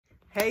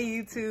Hey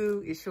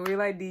YouTube, it's Shorty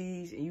Like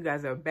These, and you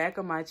guys are back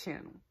on my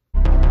channel.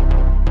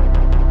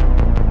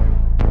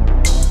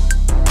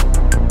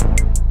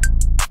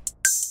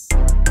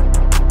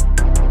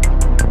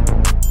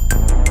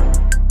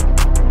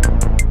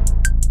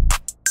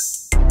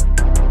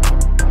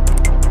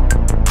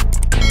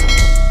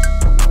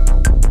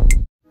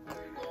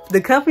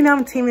 The company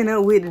I'm teaming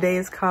up with today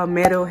is called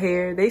Medo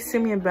hair. They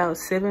sent me about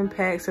 7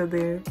 packs of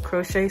their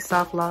crochet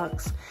soft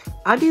locks.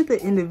 I did the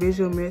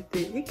individual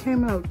method. It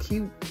came out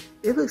cute.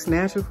 It looks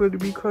natural for it to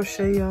be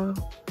crochet, y'all.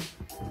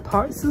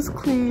 Parts is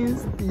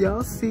cleansed,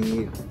 y'all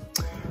see it.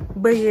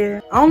 But yeah,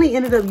 I only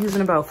ended up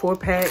using about 4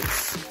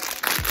 packs.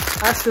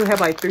 I still have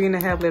like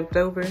 3.5 left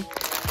over.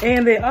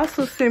 And they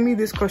also sent me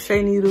this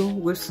crochet needle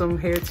with some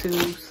hair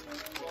tubes.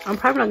 I'm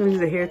probably not gonna use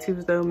the hair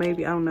tubes though,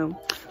 maybe, I don't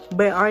know.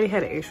 But I already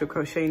had an extra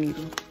crochet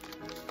needle.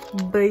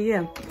 But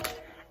yeah,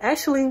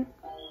 actually,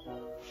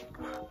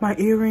 my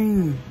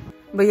earring.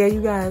 But yeah,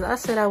 you guys, I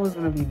said I was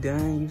gonna be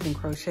done using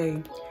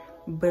crochet.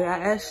 But I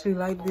actually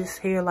like this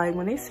hair. Like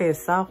when they said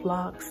soft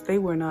locks, they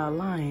were not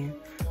lying.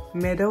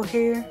 Medo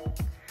hair.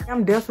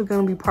 I'm definitely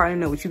gonna be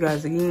partnering up with you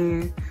guys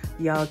again.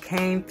 Y'all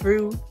came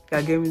through.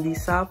 Y'all gave me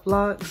these soft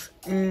locks,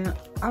 and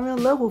I'm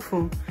in love with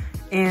them.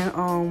 And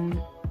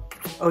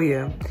oh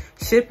yeah,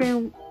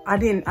 shipping. I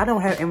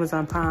don't have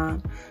Amazon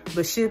Prime,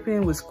 but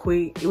shipping was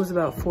quick. It was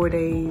about 4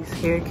 days.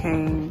 Hair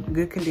came,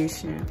 good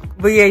condition.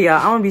 But yeah, y'all,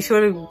 I'm gonna be sure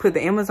to put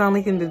the Amazon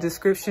link in the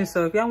description.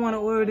 So if y'all wanna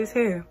order this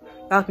hair,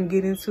 y'all can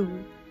get into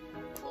it.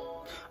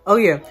 Oh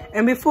yeah,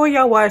 and before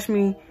y'all watch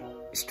me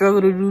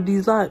struggle to do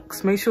these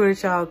locks, make sure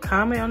that y'all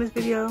comment on this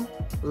video,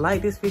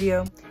 like this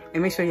video,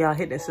 and make sure y'all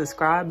hit that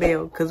subscribe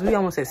bell, because we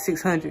almost at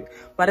 600.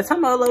 By the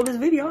time I upload this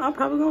video, I'm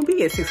probably gonna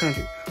be at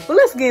 600. But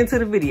let's get into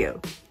the video.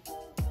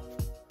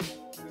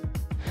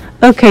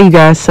 Okay, you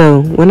guys,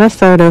 so when I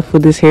started off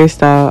with this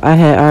hairstyle, I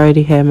had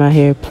already had my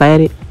hair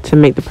plaited to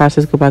make the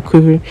process go by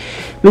quicker,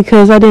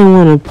 because I didn't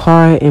want to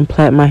part and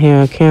plait my hair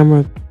on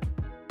camera.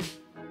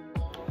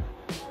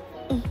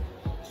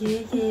 Yeah,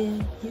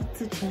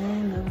 YouTube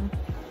channel.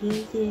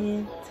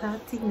 Yeah,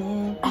 Tati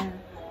man.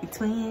 We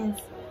twins.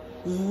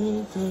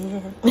 Yeah.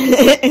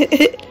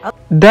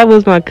 That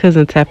was my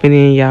cousin tapping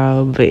in,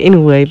 y'all. But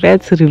anyway,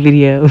 back to the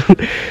video.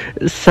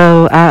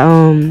 So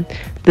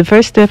the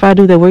first step I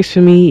do that works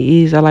for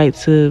me is I like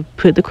to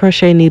put the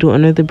crochet needle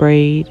under the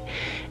braid,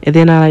 and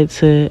then I like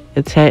to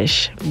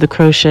attach the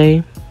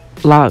crochet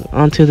lock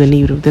onto the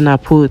needle. Then I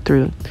pull it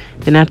through.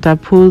 Then after I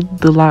pull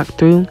the lock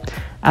through,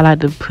 I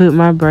like to put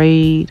my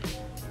braid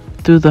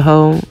through the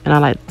hole, and I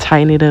like to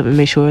tighten it up and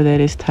make sure that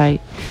it's tight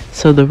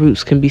so the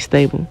roots can be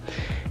stable.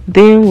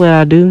 Then what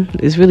I do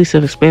is really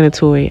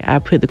self-explanatory. I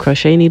put the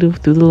crochet needle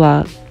through the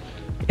lock,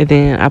 and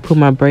then I put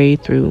my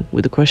braid through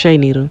with the crochet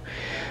needle.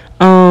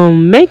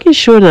 Making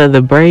sure that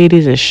the braid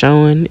isn't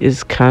showing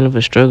is kind of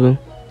a struggle.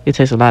 It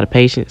takes a lot of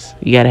patience.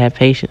 You gotta have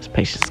patience.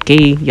 Patience is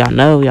key. Y'all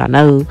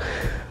know.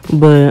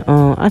 But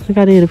I think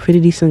I did a pretty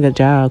decent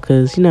job,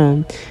 because you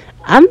know,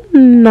 I'm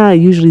not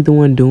usually the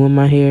one doing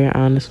my hair,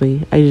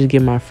 honestly. I just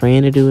get my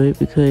friend to do it,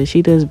 because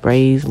she does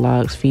braids,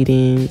 locks,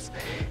 feed-ins.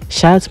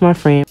 Shout out to my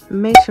friend.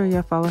 Make sure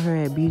y'all follow her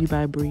at Beauty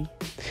by Bree,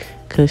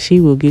 because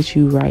she will get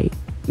you right.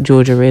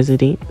 Georgia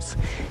residents.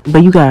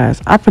 But you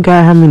guys, I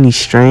forgot how many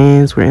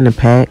strands were in the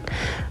pack,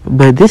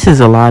 but this is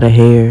a lot of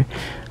hair.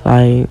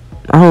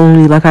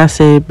 Like I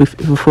said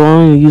before, I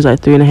only use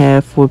like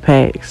 3.5, 4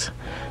 packs.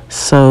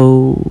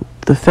 So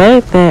the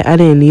fact that I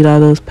didn't need all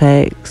those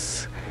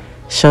packs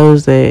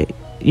shows that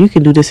you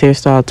can do this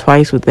hairstyle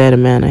twice with that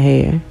amount of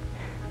hair.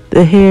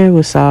 The hair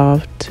was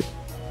soft.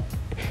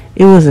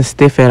 It wasn't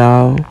stiff at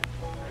all.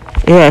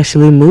 It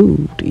actually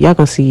moved. Y'all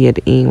gonna see at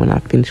the end when I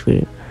finish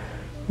with it.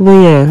 But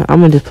yeah,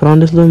 I'm gonna just put on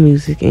this little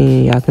music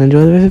and y'all can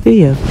enjoy the rest of the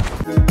video.